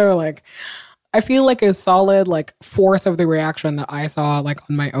also like, I feel like a solid like fourth of the reaction that I saw like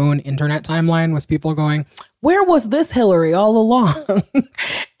on my own internet timeline was people going, where was this Hillary all along?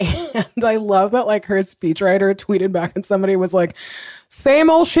 And I love that like her speechwriter tweeted back and somebody was like, same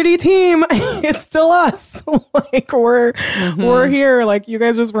old shitty team. It's still us. Like we're here. Like you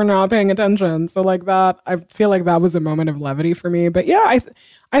guys just were not paying attention. So like that, I feel like that was a moment of levity for me. But yeah,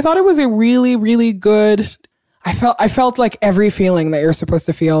 I thought it was a really, really good. I felt like every feeling that you're supposed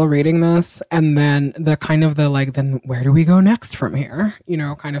to feel reading this, and then the kind of the like, then where do we go next from here? You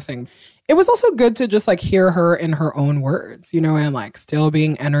know, kind of thing. It was also good to just like hear her in her own words, you know, and like still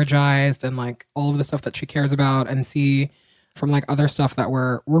being energized and like all of the stuff that she cares about, and see from like other stuff that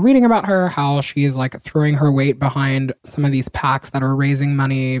we're reading about her, how she's like throwing her weight behind some of these PACs that are raising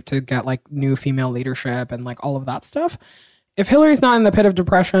money to get like new female leadership and like all of that stuff. If Hillary's not in the pit of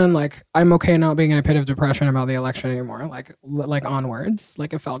depression, like I'm okay not being in a pit of depression about the election anymore. Like onwards,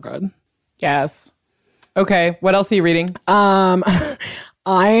 like it felt good. Yes. Okay. What else are you reading?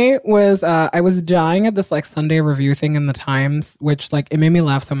 I was dying at this like Sunday review thing in the Times, which like it made me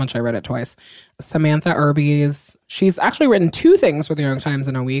laugh so much I read it twice. Samantha Irby's, she's actually written 2 things for the New York Times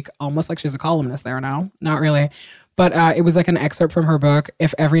in a week, almost like she's a columnist there now. Not really. But it was like an excerpt from her book,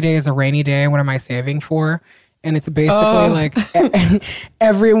 If Every Day is a Rainy Day, What Am I Saving For? And it's basically like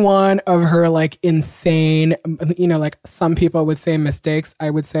every one of her like insane, you know, like some people would say mistakes. I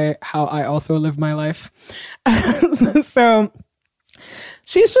would say how I also live my life. So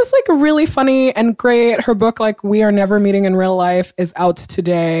she's just like really funny and great. Her book, like We Are Never Meeting in Real Life, is out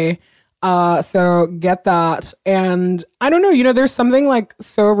today. So get that. And I don't know, you know, there's something like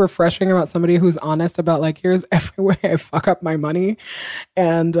so refreshing about somebody who's honest about like, here's every way I fuck up my money.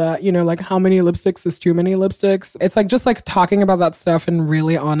 And, you know, like how many lipsticks is too many lipsticks. It's like just like talking about that stuff in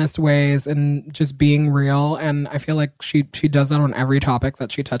really honest ways and just being real. And I feel like she does that on every topic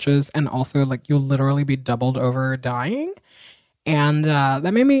that she touches. And also like you'll literally be doubled over dying. And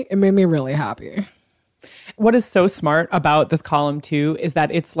it made me really happy. What is so smart about this column too is that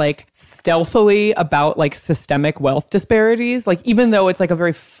it's like stealthily about like systemic wealth disparities. Like even though it's like a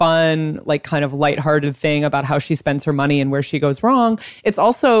very fun, like kind of lighthearted thing about how she spends her money and where she goes wrong, it's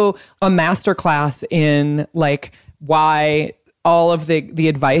also a masterclass in like why all of the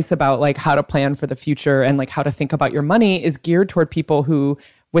advice about like how to plan for the future and like how to think about your money is geared toward people who,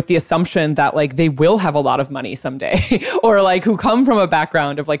 with the assumption that like they will have a lot of money someday or like who come from a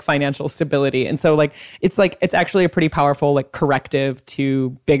background of like financial stability. And so like it's actually a pretty powerful like corrective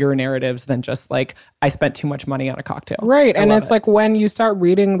to bigger narratives than just like I spent too much money on a cocktail. Right. And it's like when you start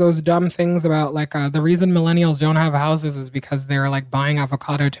reading those dumb things about like the reason millennials don't have houses is because they're like buying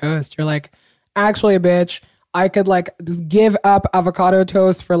avocado toast. You're like, actually, bitch, I could like just give up avocado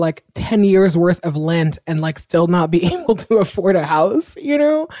toast for like 10 years worth of Lent and like still not be able to afford a house, you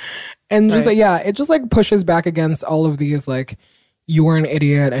know? And just like, yeah, it just like pushes back against all of these like, you're an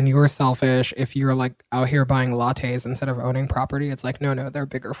idiot and you're selfish if you're like out here buying lattes instead of owning property. It's like, no, there are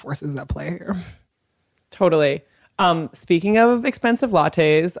bigger forces at play here. Totally. Speaking of expensive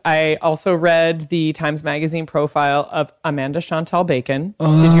lattes, I also read the Times Magazine profile of Amanda Chantal Bacon.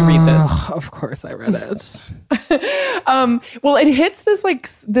 Did you read this? Of course I read it. Well, it hits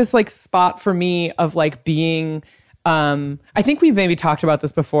this spot for me of like being, I think we've maybe talked about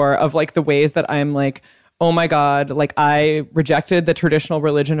this before, of like the ways that I'm like oh my God, like I rejected the traditional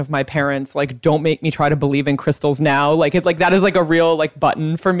religion of my parents. Like, don't make me try to believe in crystals now. Like it, like that is like a real like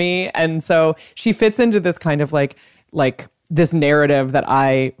button for me. And so she fits into this kind of like this narrative that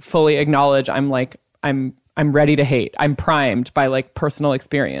I fully acknowledge. I'm ready to hate. I'm primed by like personal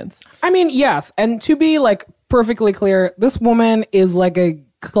experience. I mean, yes. And to be like perfectly clear, this woman is like a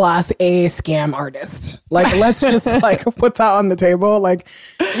class A scam artist. Like, let's just like put that on the table. Like,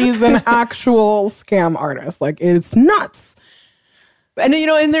 she's an actual scam artist. Like, it's nuts. And, you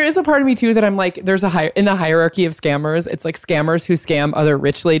know, and there is a part of me too that I'm like, there's in the hierarchy of scammers, it's like scammers who scam other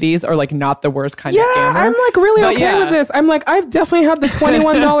rich ladies are like not the worst kind of scammer. I'm like really okay with this. I'm like, I've definitely had the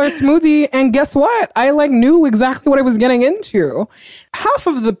 $21 smoothie, and guess what? I like knew exactly what I was getting into. Half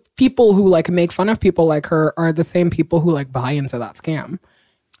of the people who like make fun of people like her are the same people who like buy into that scam.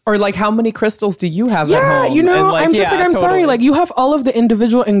 Or like, how many crystals do you have at home? Yeah, you know, like, I'm just like, I'm totally. sorry. Like, you have all of the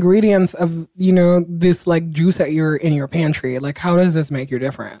individual ingredients of, you know, this like juice that you're in your pantry. Like, how does this make you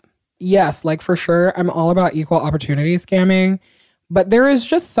different? Yes, like for sure, I'm all about equal opportunity scamming. But there is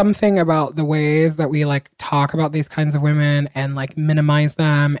just something about the ways that we like talk about these kinds of women and like minimize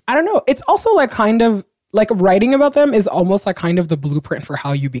them. I don't know. It's also like kind of like writing about them is almost like kind of the blueprint for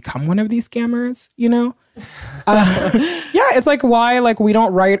how you become one of these scammers, you know? Yeah, it's like why like we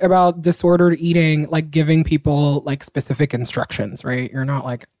don't write about disordered eating, like giving people like specific instructions, right? You're not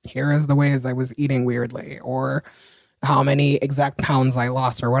like, here is the ways I was eating weirdly, or how many exact pounds I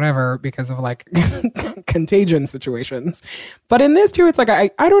lost or whatever because of like contagion situations. But in this too, it's like, I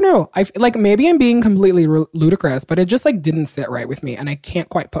don't know. I like maybe I'm being completely ludicrous, but it just like didn't sit right with me. And I can't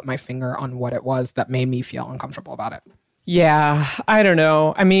quite put my finger on what it was that made me feel uncomfortable about it. Yeah, I don't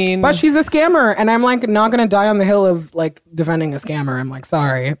know. I mean, but she's a scammer, and I'm like not gonna die on the hill of like defending a scammer. I'm like,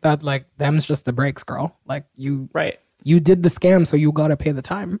 sorry, that like them's just the breaks, girl. Like you did the scam, so you gotta pay the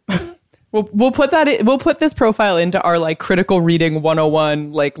time. We'll put this profile into our like critical reading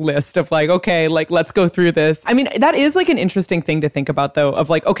 101 like list of like, okay, like let's go through this. I mean, that is like an interesting thing to think about though, of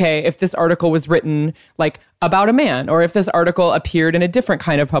like, okay, if this article was written like about a man, or if this article appeared in a different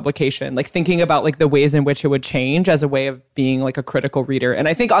kind of publication, like thinking about like the ways in which it would change as a way of being like a critical reader. And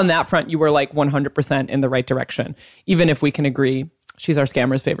I think on that front, you were like 100% in the right direction, even if we can agree she's our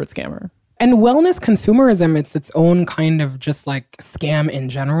scammer's favorite scammer. And wellness consumerism, it's its own kind of just like scam in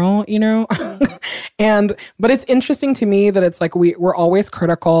general, you know? But it's interesting to me that it's like we're always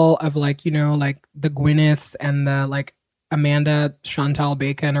critical of like, you know, like the Gwyneths and the like Amanda Chantal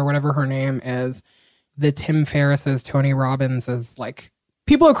Bacon or whatever her name is, the Tim Ferrisses, Tony Robbins is like,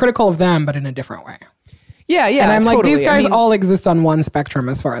 people are critical of them, but in a different way. Yeah. And I'm totally. like, these guys all exist on one spectrum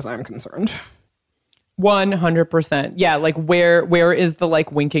as far as I'm concerned. 100%. Yeah, like where is the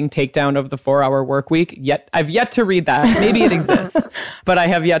like winking takedown of the 4-hour work week? I've yet to read that. Maybe it exists, but I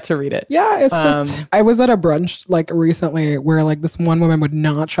have yet to read it. Yeah, it's just I was at a brunch like recently where like this one woman would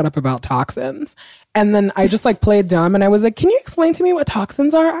not shut up about toxins. And then I just like played dumb and I was like, "Can you explain to me what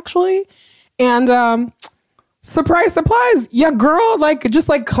toxins are actually?" And surprise, surprise, yeah, girl, like just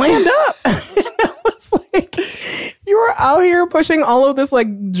like clammed up. And I was like, you were out here pushing all of this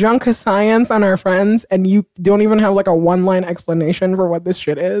like junk science on our friends, and you don't even have like a one-line explanation for what this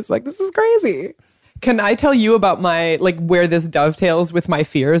shit is. Like, this is crazy. Can I tell you about my, like, where this dovetails with my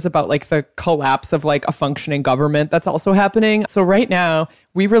fears about, like, the collapse of, like, a functioning government that's also happening? So right now,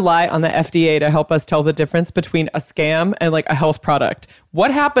 we rely on the FDA to help us tell the difference between a scam and, like, a health product.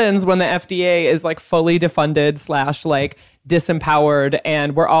 What happens when the FDA is, like, fully defunded / like, disempowered,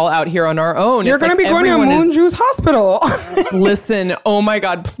 and we're all out here on our own? You're going to be going to a Moon Juice hospital. Listen, oh my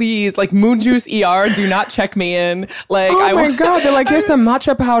God, please, like, Moon Juice ER, do not check me in. Like, oh my God, they're like, here's some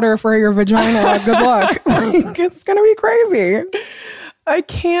matcha powder for your vagina. Good luck. Like, it's going to be crazy. I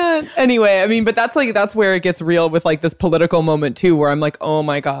can't. Anyway, I mean, but that's where it gets real with like this political moment too, where I'm like, oh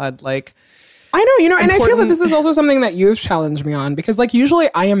my God, like. I know, you know, and I feel that this is also something that you've challenged me on, because like usually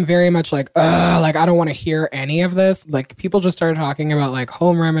I am very much like I don't want to hear any of this. Like, people just started talking about like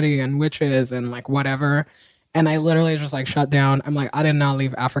home remedy and witches and like whatever. And I literally just like shut down. I'm like, I did not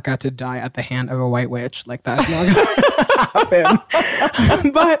leave Africa to die at the hand of a white witch. Like, that's not going to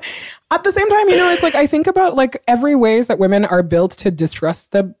happen. But at the same time, you know, it's like I think about like every ways that women are built to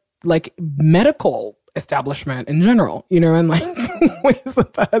distrust the like medical establishment in general, you know, and like ways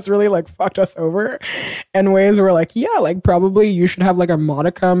that has really like fucked us over, and ways where like, yeah, like probably you should have like a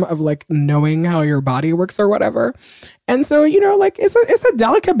modicum of like knowing how your body works or whatever. And so, you know, like it's a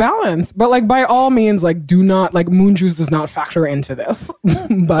delicate balance, but like by all means, like do not, like Moon Juice does not factor into this.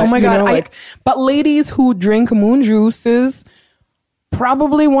 But oh my God, you know, but ladies who drink Moon Juices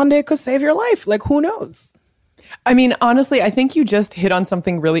probably one day could save your life. Like, who knows? I mean, honestly, I think you just hit on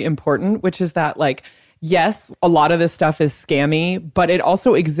something really important, which is that like yes, a lot of this stuff is scammy, but it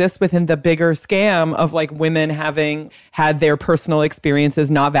also exists within the bigger scam of like women having had their personal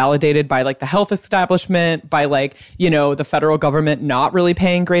experiences not validated by like the health establishment, by like, you know, the federal government not really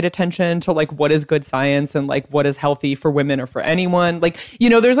paying great attention to like what is good science and like what is healthy for women or for anyone. Like, you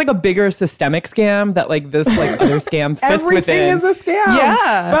know, there's like a bigger systemic scam that like this like other scam fits Everything within. is a scam.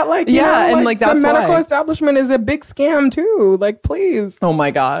 Yeah. But like, you know, like, and like that's the medical why. establishment is a big scam too. Like, please. Oh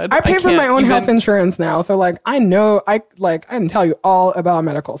my God. I pay for can't my own even- health insurance now. So like, I know, I can tell you all about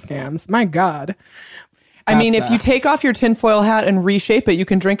medical scams. My God. I mean, if That's you take off your tinfoil hat and reshape it, you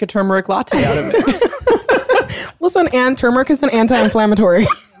can drink a turmeric latte out of it. Listen, and turmeric is an anti-inflammatory.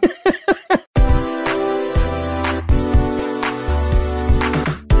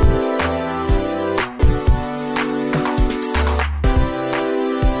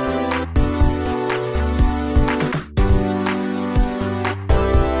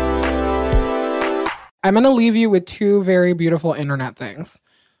 I'm going to leave you with two very beautiful internet things.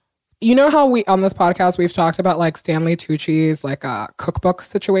 You know how we, on this podcast, we've talked about like Stanley Tucci's like a cookbook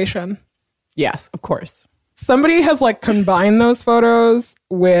situation? Yes, of course. Somebody has like combined those photos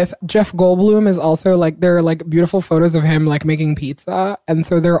with Jeff Goldblum is also like, there are like beautiful photos of him like making pizza. And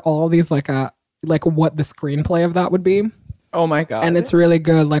so there are all these like what the screenplay of that would be. Oh my God. And it's really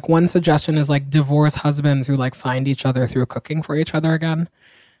good. Like one suggestion is like divorced husbands who like find each other through cooking for each other again.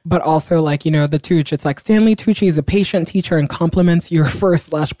 But also like, you know, the Tucci, it's like Stanley Tucci is a patient teacher and compliments your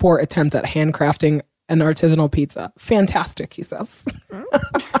first/poor attempt at handcrafting an artisanal pizza. Fantastic, he says.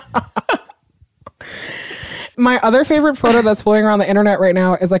 My other favorite photo that's floating around the internet right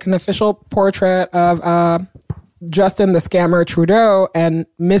now is like an official portrait of Justin the Scammer Trudeau and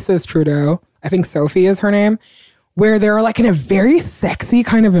Mrs. Trudeau. I think Sophie is her name. Where they're like in a very sexy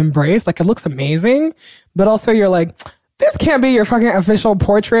kind of embrace. Like it looks amazing. But also you're like, this can't be your fucking official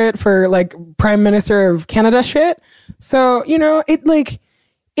portrait for like Prime Minister of Canada shit. So, you know, it's like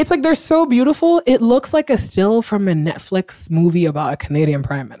they're so beautiful. It looks like a still from a Netflix movie about a Canadian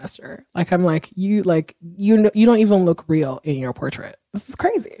Prime Minister. Like I'm like, you don't even look real in your portrait. This is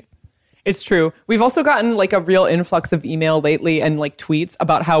crazy. It's true. We've also gotten like a real influx of email lately and like tweets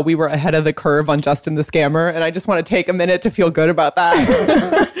about how we were ahead of the curve on Justin the Scammer. And I just want to take a minute to feel good about that.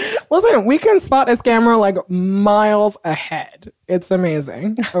 Listen, we can spot a scammer like miles ahead. It's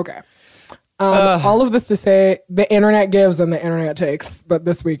amazing. Okay. All of this to say the internet gives and the internet takes. But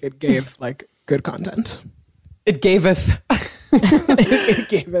this week it gave like good content. It gaveth. It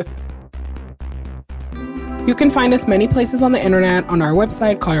gaveth. You can find us many places on the internet, on our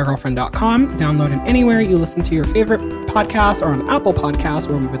website, callyourgirlfriend.com. Download it anywhere you listen to your favorite podcast or on Apple Podcasts,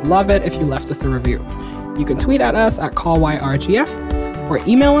 where we would love it if you left us a review. You can tweet at us at callyrgf or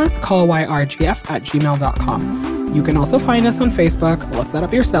email us callyrgf@gmail.com. You can also find us on Facebook, look that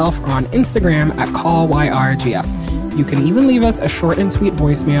up yourself, or on Instagram at callyrgf. You can even leave us a short and sweet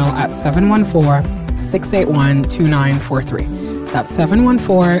voicemail at 714-681-2943. That's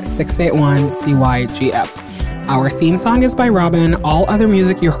 714-681-CYGF. Our theme song is by Robin. All other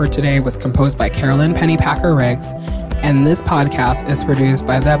music you heard today was composed by Carolyn Pennypacker Riggs. And this podcast is produced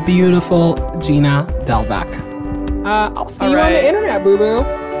by the beautiful Gina Delbeck. I'll see you on the internet, boo-boo.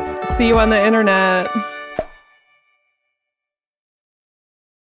 See you on the internet.